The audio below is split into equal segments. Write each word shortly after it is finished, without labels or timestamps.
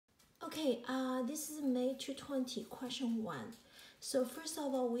Okay, this is May 220, question 1. So first of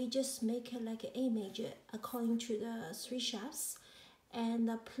all, we just make it like A major according to the 3 shafts,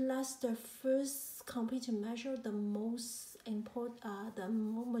 and plus the first complete measure, the most important, the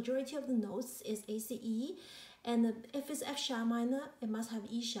majority of the notes is A, C, E, and if it's F sharp minor, it must have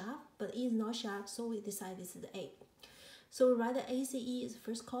E sharp, but E is not sharp, so we decide this is A. So we write the A, C, E is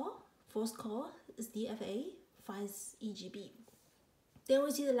first chord, fourth chord is D, F, A, 5 is E, G, B. Then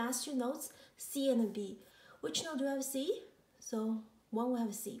we see the last 2 notes, C and B. Which note do we have C? So 1 we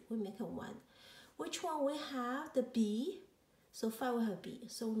have C, we make a 1. Which one we have? The B. So 5 we have B,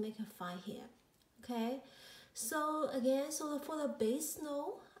 so we make a 5 here. Okay, so again, so for the bass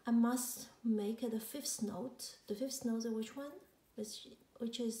note, I must make the 5th note. The 5th note is which one?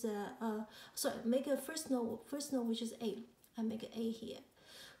 Which is sorry, make a first note which is A. I make an A here.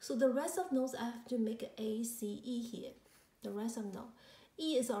 So the rest of notes I have to make A, C, E here. The rest of note.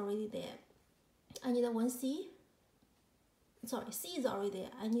 E is already there. I need a 1 C. Sorry, C is already there.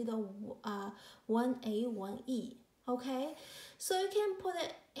 I need a 1 A, 1 E. Okay, so you can put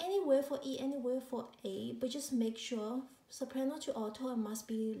it anywhere for E, anywhere for A, but just make sure soprano to alto it must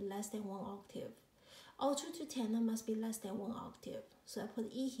be less than 1 octave. Alto to tenor must be less than 1 octave. So I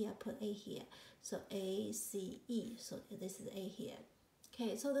put E here, put A here. So A, C, E. So this is A here.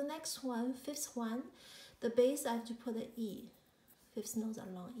 Okay, so the next one, 5th one, the bass I have to put an E. 5th notes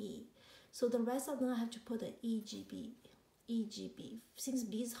along E. So the rest of them I have to put an E, G, B. E, G, B. Since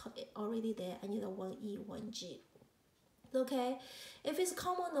B is already there, I need a 1 E, 1 G. Okay, if it's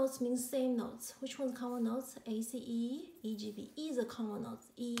common notes, means same notes. Which one's common notes? A, C, E, E, G, B. E is a common note.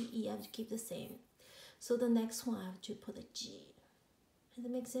 E, E, I have to keep the same. So the next one I have to put a G. Does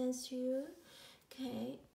that make sense to you? Okay.